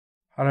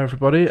Hello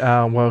everybody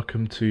and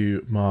welcome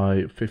to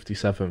my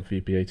 57th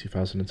VBA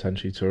 2010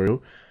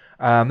 tutorial.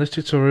 And this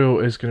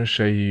tutorial is going to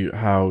show you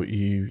how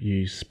you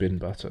use spin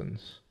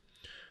buttons.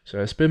 So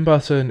a spin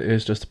button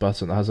is just a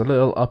button that has a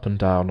little up and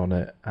down on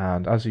it,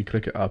 and as you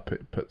click it up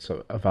it puts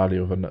a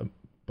value of a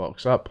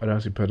box up, and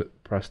as you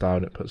press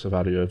down it puts a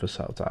value of a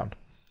cell down.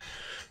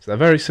 So they're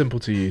very simple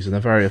to use and they're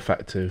very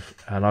effective,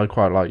 and I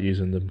quite like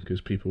using them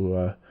because people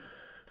are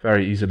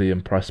very easily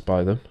impressed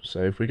by them.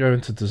 So if we go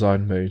into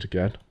design mode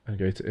again and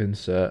go to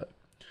insert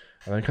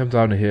and then come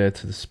down here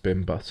to the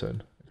spin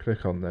button,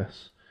 click on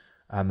this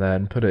and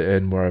then put it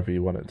in wherever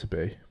you want it to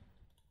be.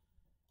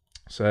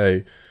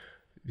 So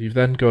you've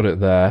then got it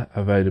there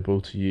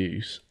available to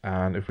use,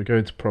 and if we go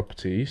into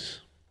properties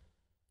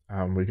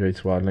and we go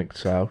to our linked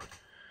cell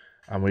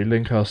and we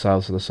link our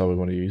cell to the cell we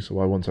want to use, so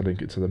I want to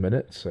link it to the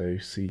minute, so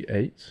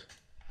C8,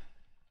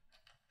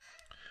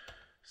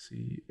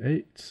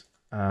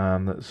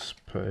 and let's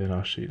put in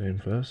our sheet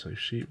name first, so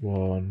sheet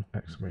 1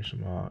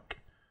 exclamation mark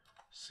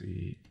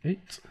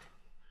C8,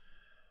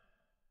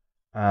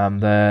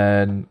 and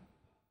then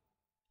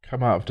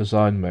come out of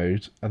design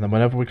mode, and then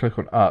whenever we click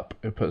on up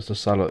it puts the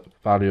cell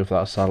value of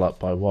that cell up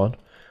by 1, and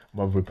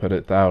when we put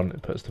it down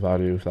it puts the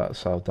value of that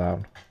cell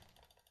down.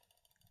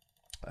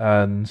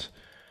 And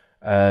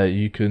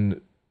you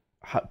can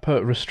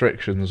put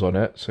restrictions on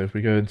it, so if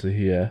we go into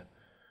here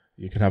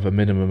you can have a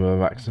minimum and a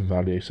maximum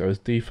value. So as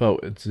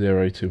default it's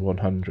 0 to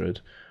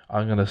 100.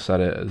 I'm going to set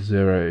it at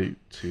 0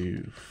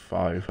 to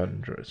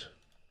 500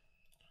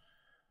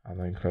 and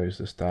then close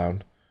this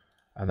down,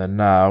 and then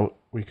now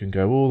we can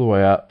go all the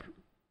way up,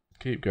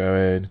 keep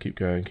going,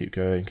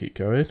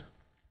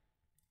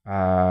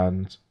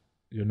 and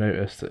you'll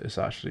notice that it's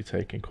actually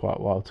taking quite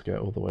a while to get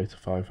all the way to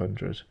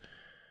 500.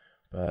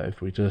 But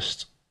if we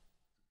just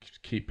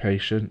keep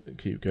patient and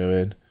keep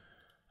going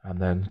and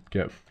then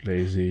get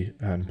lazy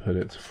and put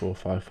it to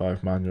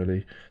 455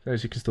 manually,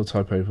 notice you can still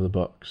type over the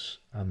box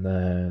and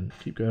then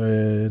keep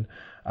going,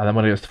 and then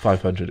when it gets to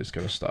 500 it's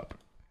going to stop.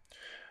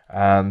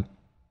 And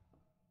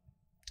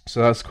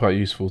so that's quite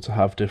useful to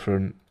have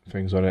different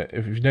things on it.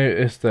 If you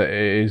notice that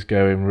it is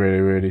going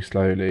really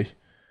slowly,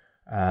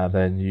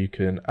 then you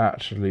can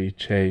actually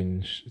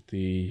change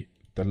the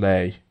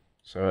delay.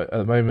 So at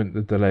the moment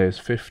the delay is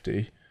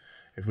 50.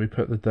 If we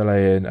put the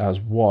delay in as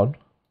 1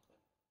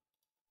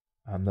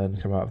 and then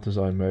come out of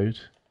design mode,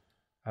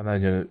 and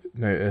then you'll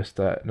notice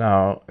that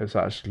now it's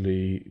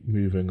actually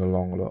moving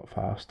along a lot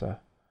faster.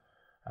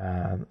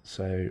 And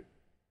so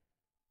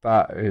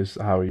that is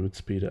how you would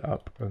speed it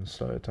up and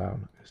slow it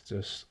down. It's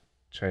just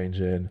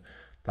changing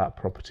that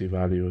property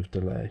value of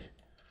delay.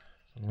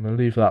 I'm going to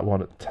leave that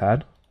one at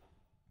 10.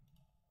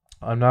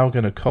 I'm now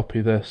going to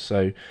copy this,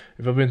 so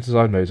if I'm in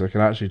design mode I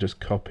can actually just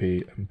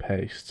copy and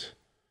paste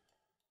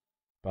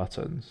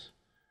buttons.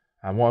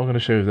 And what I'm going to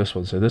show you with this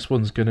one, so this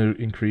one's going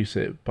to increase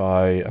it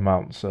by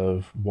amounts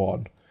of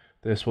 1.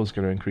 This one's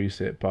going to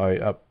increase it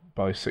by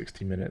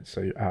 60 minutes,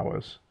 so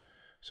hours.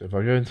 So if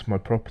I go into my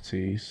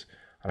properties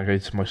and I go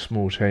to my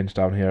small change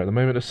down here, at the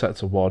moment it's set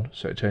to 1,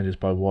 so it changes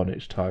by 1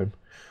 each time.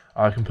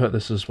 I can put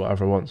this as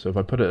whatever I want. So if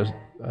I put it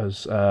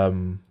as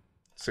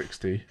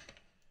 60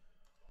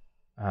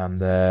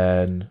 and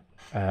then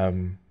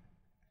come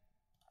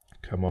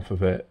off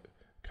of it,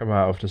 come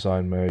out of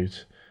design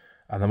mode,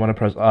 and then when I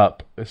press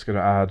up it's going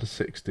to add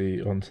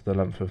 60 onto the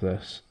length of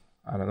this,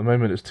 and at the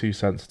moment it's too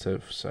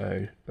sensitive,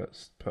 so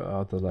let's put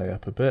our delay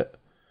up a bit,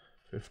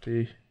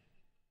 50,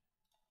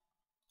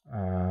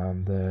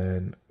 and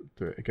then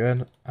do it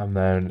again, and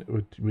then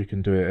we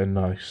can do it in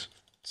nice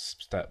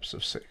steps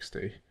of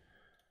 60,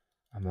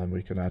 and then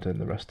we can add in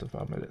the rest of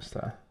our minutes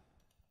there.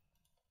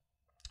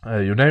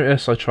 You'll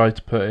notice I tried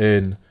to put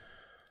in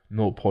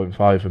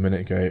 0.5 a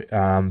minute ago,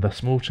 and the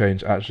small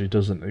change actually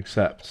doesn't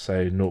accept,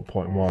 say,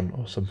 0.1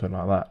 or something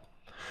like that.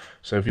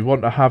 So if you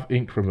want to have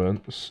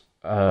increments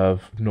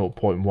of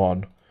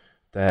 0.1,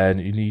 then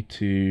you need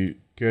to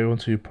go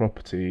onto your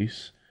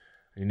properties,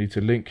 you need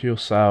to link your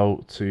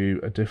cell to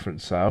a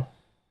different cell.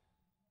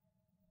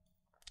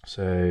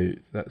 So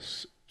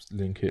let's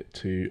link it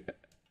to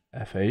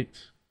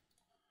F8,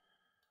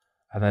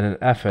 and then in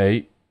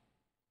F8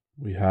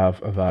 we have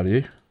a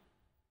value,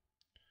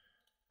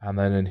 and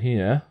then in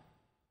here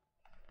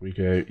we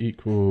go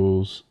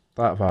equals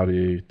that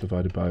value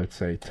divided by,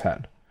 say,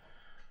 10.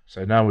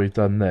 So now we've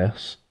done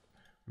this,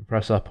 we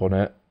press up on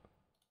it,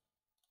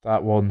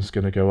 that one's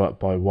going to go up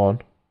by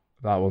 1,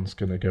 that one's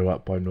going to go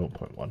up by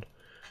 0.1.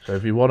 So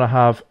if you want to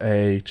have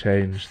a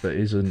change that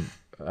isn't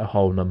a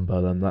whole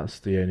number, then that's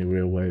the only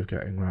real way of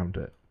getting around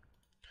it.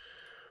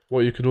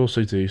 What you can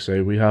also do,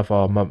 so we have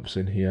our months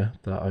in here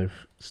that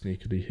I've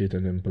sneakily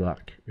hidden in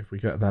black. If we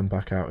get them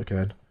back out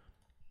again,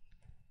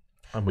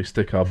 and we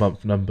stick our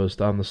month numbers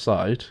down the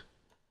side,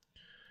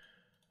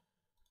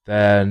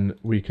 then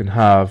we can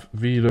have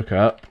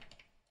vlookup,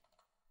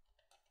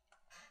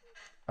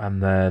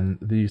 and then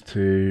these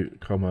two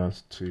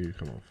commas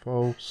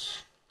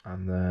false,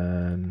 and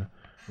then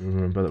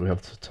remember that we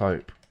have to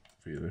type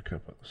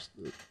vlookup at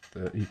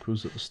the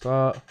equals at the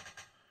start.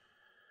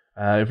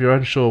 If you're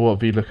unsure what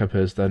vlookup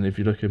is, then if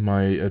you look in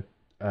my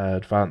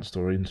advanced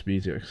or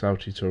intermediate Excel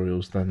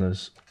tutorials, then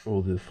there's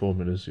all the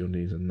formulas you'll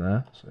need in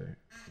there. So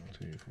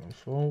 14,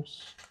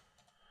 false.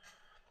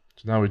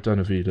 So now we've done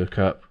a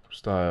VLOOKUP,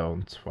 start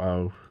on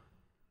 12.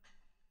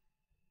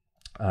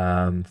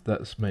 And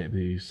let's make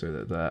these so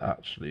that they're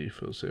actually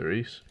full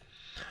series.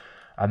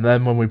 And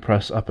then when we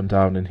press up and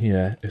down in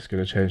here, it's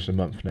going to change the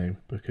month name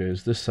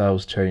because this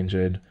cell's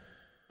changing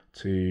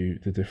to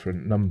the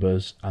different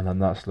numbers, and then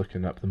that's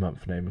looking up the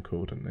month name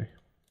accordingly.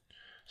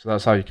 So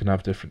that's how you can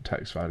have different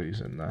text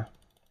values in there.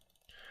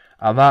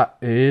 And that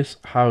is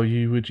how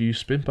you would use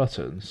spin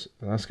buttons.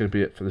 And that's going to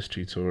be it for this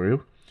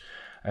tutorial.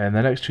 In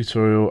the next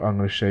tutorial, I'm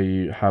going to show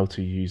you how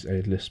to use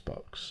a list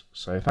box.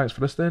 So thanks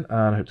for listening,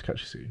 and I hope to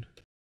catch you soon.